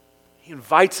 He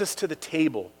invites us to the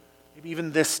table, maybe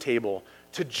even this table,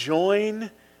 to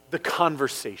join the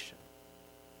conversation,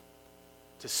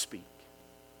 to speak.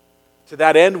 To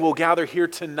that end, we'll gather here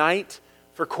tonight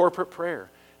for corporate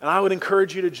prayer. And I would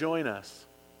encourage you to join us.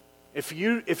 If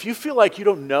you feel like you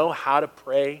don't know how to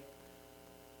pray,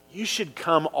 you should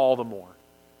come all the more.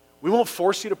 We won't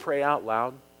force you to pray out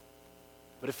loud.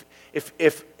 But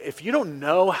if you don't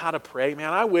know how to pray,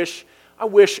 man, I wish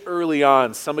early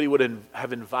on somebody would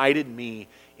have invited me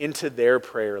into their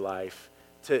prayer life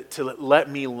to let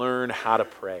me learn how to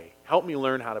pray. Help me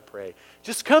learn how to pray.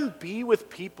 Just come be with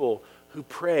people who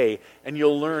pray, and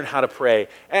you'll learn how to pray.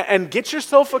 And get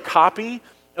yourself a copy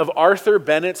of Arthur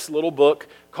Bennett's little book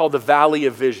called The Valley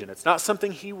of Vision. It's not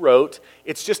something he wrote.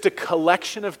 It's just a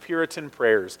collection of Puritan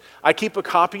prayers. I keep a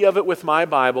copy of it with my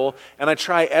Bible, and I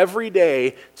try every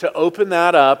day to open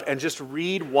that up and just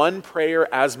read one prayer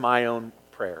as my own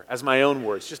prayer, as my own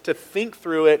words, just to think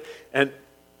through it and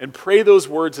pray those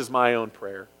words as my own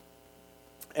prayer.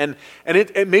 And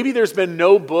maybe there's been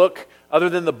no book other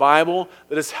than the Bible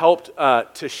that has helped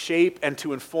to shape and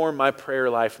to inform my prayer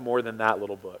life more than that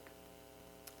little book.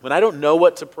 When I don't know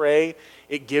what to pray,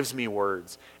 it gives me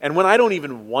words. And when I don't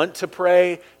even want to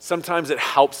pray, sometimes it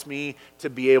helps me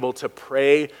to be able to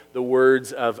pray the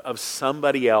words of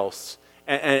somebody else.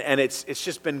 And it's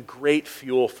just been great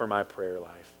fuel for my prayer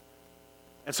life.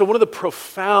 And so one of the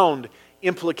profound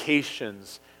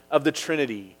implications of the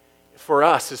Trinity for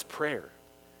us is prayer.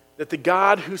 That the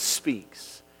God who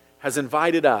speaks has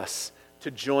invited us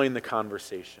to join the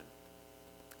conversation.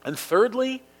 And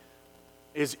thirdly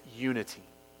is unity.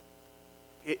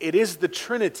 It is the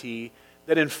Trinity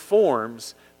that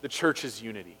informs the church's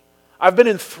unity. I've been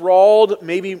enthralled,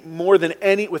 maybe more than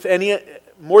any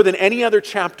other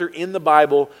chapter in the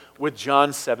Bible, with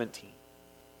John 17.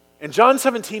 And John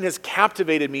 17 has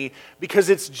captivated me because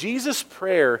it's Jesus'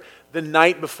 prayer the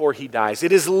night before he dies.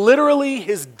 It is literally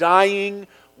his dying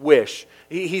wish.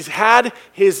 He's had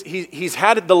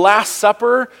the Last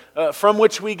Supper from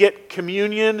which we get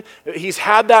communion. He's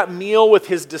had that meal with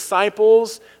his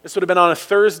disciples. This would have been on a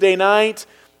Thursday night.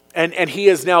 And he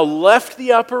has now left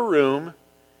the upper room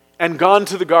and gone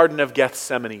to the Garden of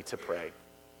Gethsemane to pray.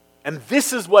 And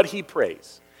this is what he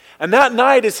prays. And that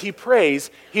night as he prays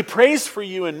for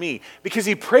you and me, because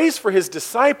he prays for his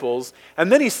disciples,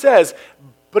 and then he says,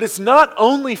 but it's not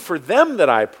only for them that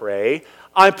I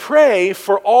pray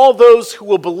for all those who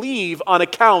will believe on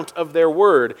account of their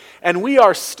word. And we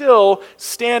are still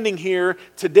standing here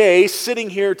today,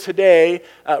 sitting here today,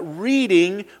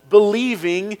 reading,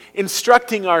 believing,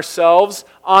 instructing ourselves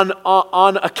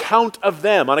on account of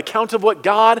them, on account of what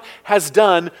God has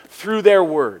done through their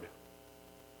word.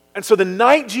 And so the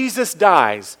night Jesus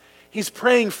dies, He's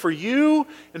praying for you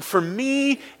and for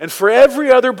me and for every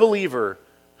other believer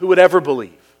who would ever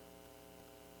believe.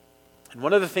 And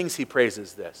one of the things he prays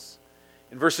is this.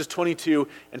 In verses 22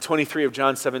 and 23 of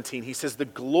John 17, he says, "The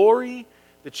glory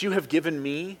that you have given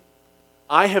me,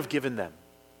 I have given them,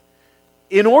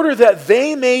 in order that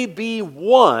they may be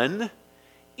one,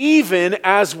 even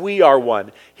as we are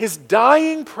one." His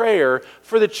dying prayer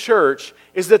for the church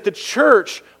is that the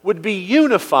church would be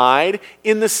unified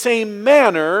in the same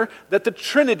manner that the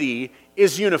Trinity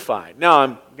is unified. Now,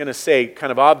 I'm going to say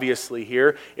kind of obviously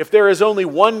here, if there is only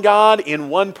one God in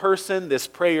one person, this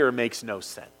prayer makes no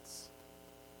sense.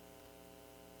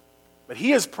 But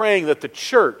he is praying that the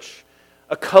church,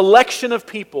 a collection of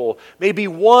people, may be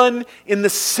one in the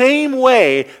same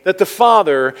way that the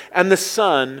Father and the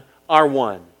Son are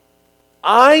one.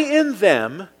 I in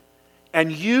them,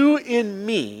 and you in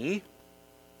me,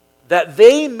 that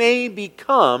they may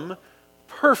become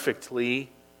perfectly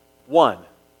one.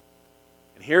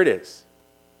 And here it is.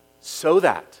 So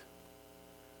that,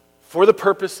 for the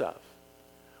purpose of,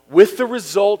 with the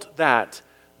result that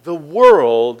the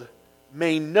world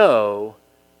may know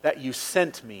that you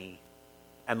sent me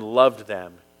and loved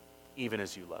them even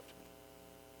as you loved me.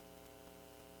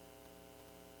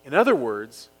 In other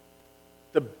words,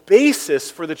 the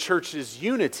basis for the church's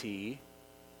unity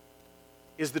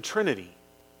is the Trinity.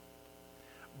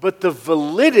 But the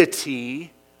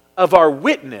validity of our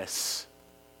witness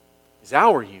is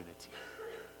our unity.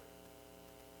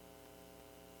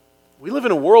 We live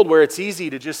in a world where it's easy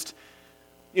to just,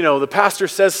 the pastor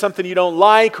says something you don't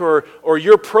like, or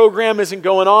your program isn't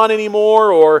going on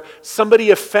anymore, or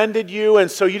somebody offended you, and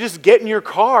so you just get in your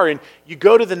car and you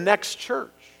go to the next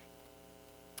church.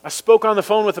 I spoke on the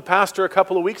phone with a pastor a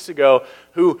couple of weeks ago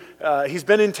who, he's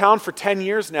been in town for 10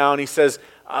 years now, and he says,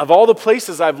 of all the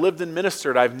places I've lived and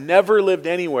ministered, I've never lived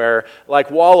anywhere like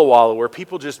Walla Walla, where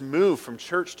people just move from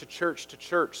church to church to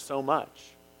church so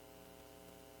much.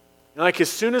 Like as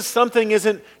soon as something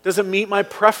doesn't meet my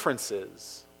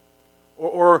preferences,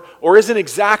 or isn't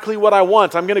exactly what I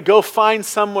want, I'm going to go find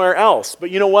somewhere else. But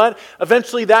you know what?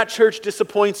 Eventually that church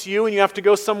disappoints you and you have to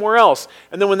go somewhere else.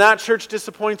 And then when that church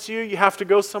disappoints you, you have to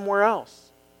go somewhere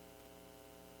else.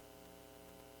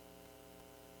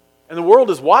 And the world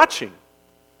is watching.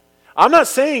 I'm not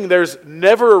saying there's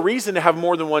never a reason to have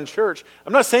more than one church.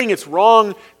 I'm not saying it's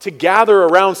wrong to gather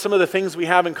around some of the things we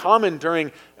have in common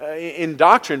in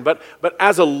doctrine, but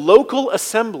as a local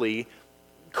assembly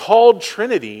called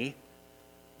Trinity,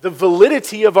 the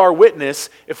validity of our witness,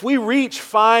 if we want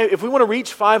to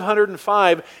reach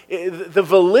 505, the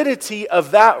validity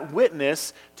of that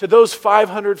witness to those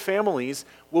 500 families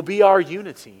will be our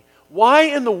unity. Why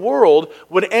in the world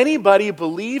would anybody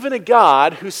believe in a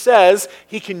God who says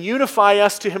he can unify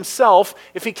us to himself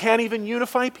if he can't even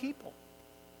unify people?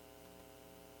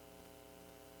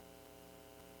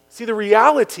 See, the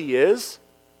reality is,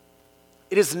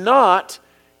 it is not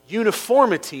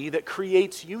uniformity that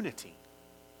creates unity.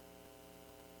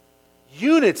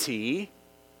 Unity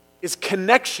is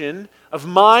connection of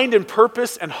mind and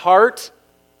purpose and heart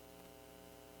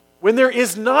when there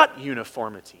is not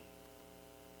uniformity.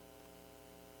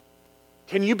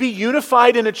 Can you be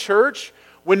unified in a church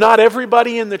when not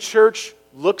everybody in the church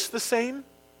looks the same,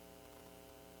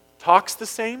 talks the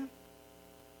same,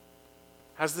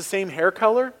 has the same hair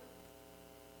color,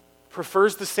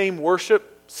 prefers the same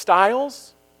worship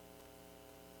styles,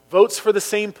 votes for the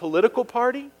same political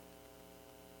party?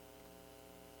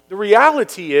 The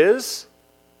reality is,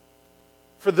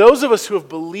 for those of us who have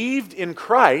believed in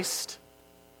Christ,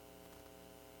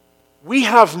 we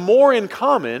have more in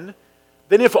common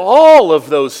than if all of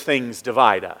those things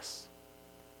divide us.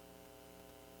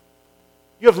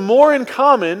 You have more in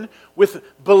common with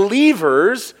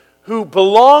believers who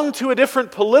belong to a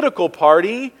different political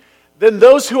party than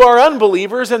those who are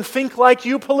unbelievers and think like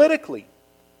you politically.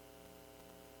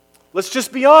 Let's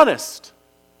just be honest.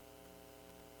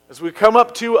 As we come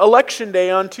up to Election Day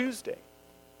on Tuesday,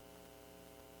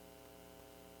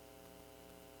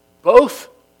 both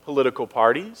political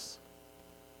parties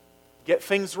get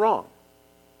things wrong.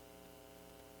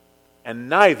 And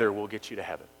neither will get you to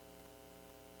heaven.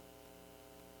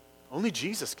 Only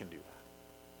Jesus can do that.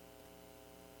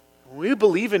 When we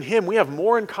believe in him, we have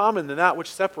more in common than that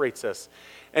which separates us.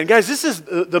 And guys, this is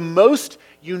the most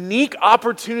unique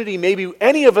opportunity maybe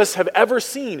any of us have ever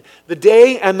seen, the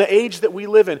day and the age that we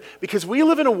live in. Because we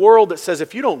live in a world that says,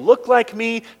 if you don't look like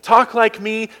me, talk like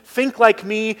me, think like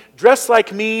me, dress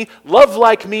like me, love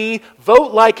like me,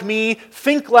 vote like me,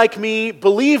 think like me,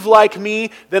 believe like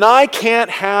me, then I can't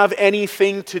have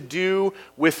anything to do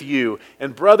with you.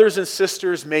 And brothers and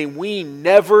sisters, may we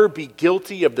never be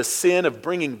guilty of the sin of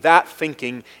bringing that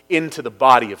thinking into the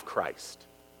body of Christ.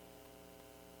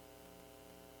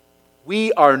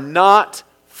 We are not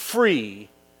free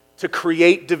to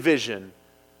create division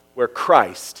where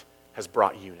Christ has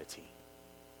brought unity.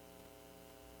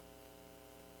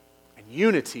 And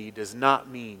unity does not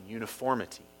mean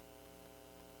uniformity.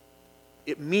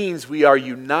 It means we are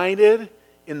united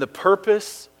in the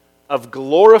purpose of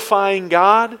glorifying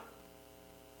God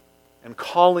and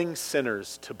calling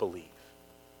sinners to believe.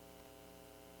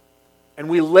 And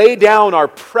we lay down our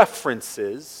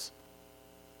preferences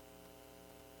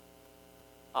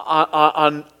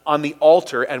on the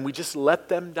altar, and we just let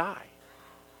them die.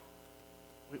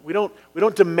 We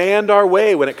don't demand our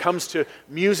way when it comes to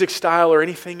music style or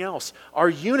anything else. Our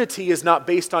unity is not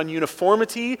based on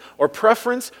uniformity or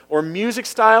preference or music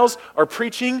styles or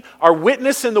preaching. Our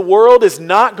witness in the world is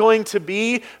not going to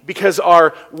be because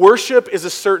our worship is a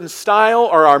certain style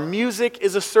or our music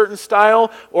is a certain style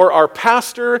or our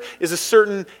pastor is a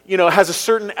certain, has a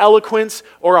certain eloquence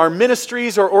or our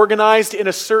ministries are organized in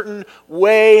a certain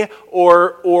way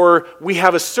or we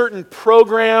have a certain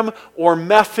program or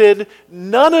method.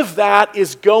 None of that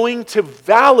is going to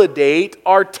validate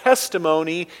our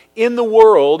testimony in the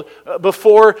world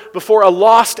before a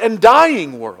lost and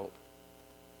dying world.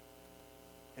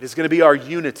 It is going to be our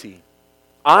unity,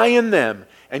 I and them,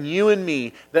 and you and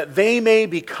me, that they may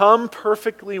become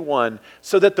perfectly one,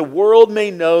 so that the world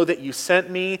may know that you sent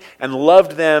me and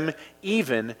loved them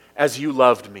even as you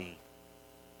loved me.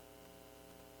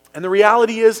 And the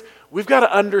reality is, we've got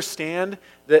to understand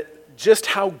that just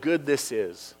how good this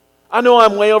is. I know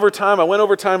I'm way over time. I went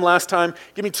over time last time.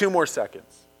 Give me 2 more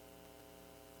seconds.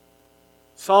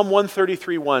 Psalm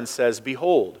 133:1 says,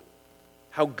 "Behold,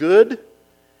 how good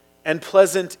and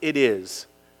pleasant it is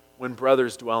when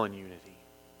brothers dwell in unity."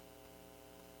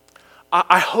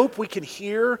 I hope we can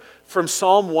hear from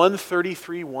Psalm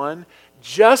 133:1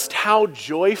 just how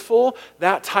joyful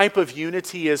that type of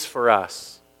unity is for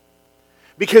us.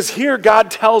 Because here God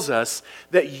tells us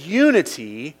that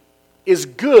unity is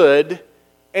good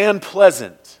and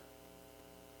pleasant.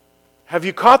 Have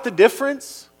you caught the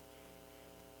difference?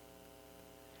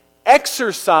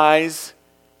 Exercise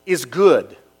is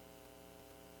good.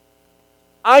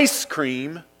 Ice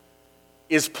cream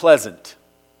is pleasant.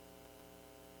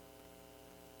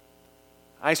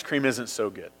 Ice cream isn't so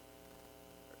good,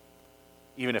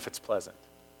 even if it's pleasant.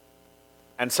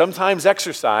 And sometimes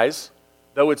exercise,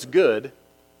 though it's good,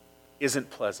 isn't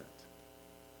pleasant.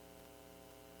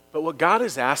 But what God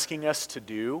is asking us to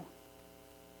do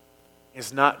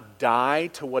is not die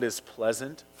to what is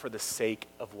pleasant for the sake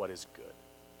of what is good.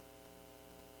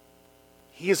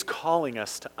 He is calling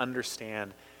us to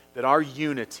understand that our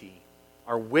unity,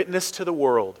 our witness to the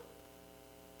world,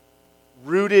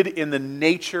 rooted in the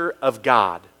nature of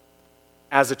God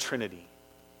as a Trinity,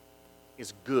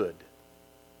 is good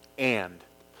and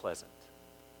pleasant.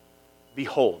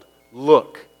 Behold,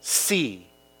 look, see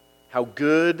how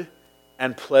good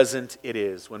and pleasant it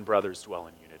is when brothers dwell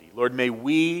in unity. Lord, may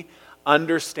we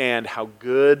understand how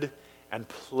good and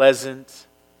pleasant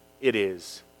it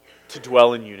is to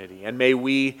dwell in unity. And may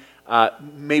we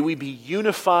be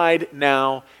unified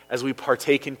now as we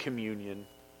partake in communion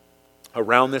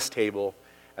around this table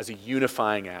as a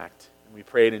unifying act. And we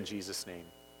pray it in Jesus' name.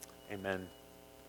 Amen.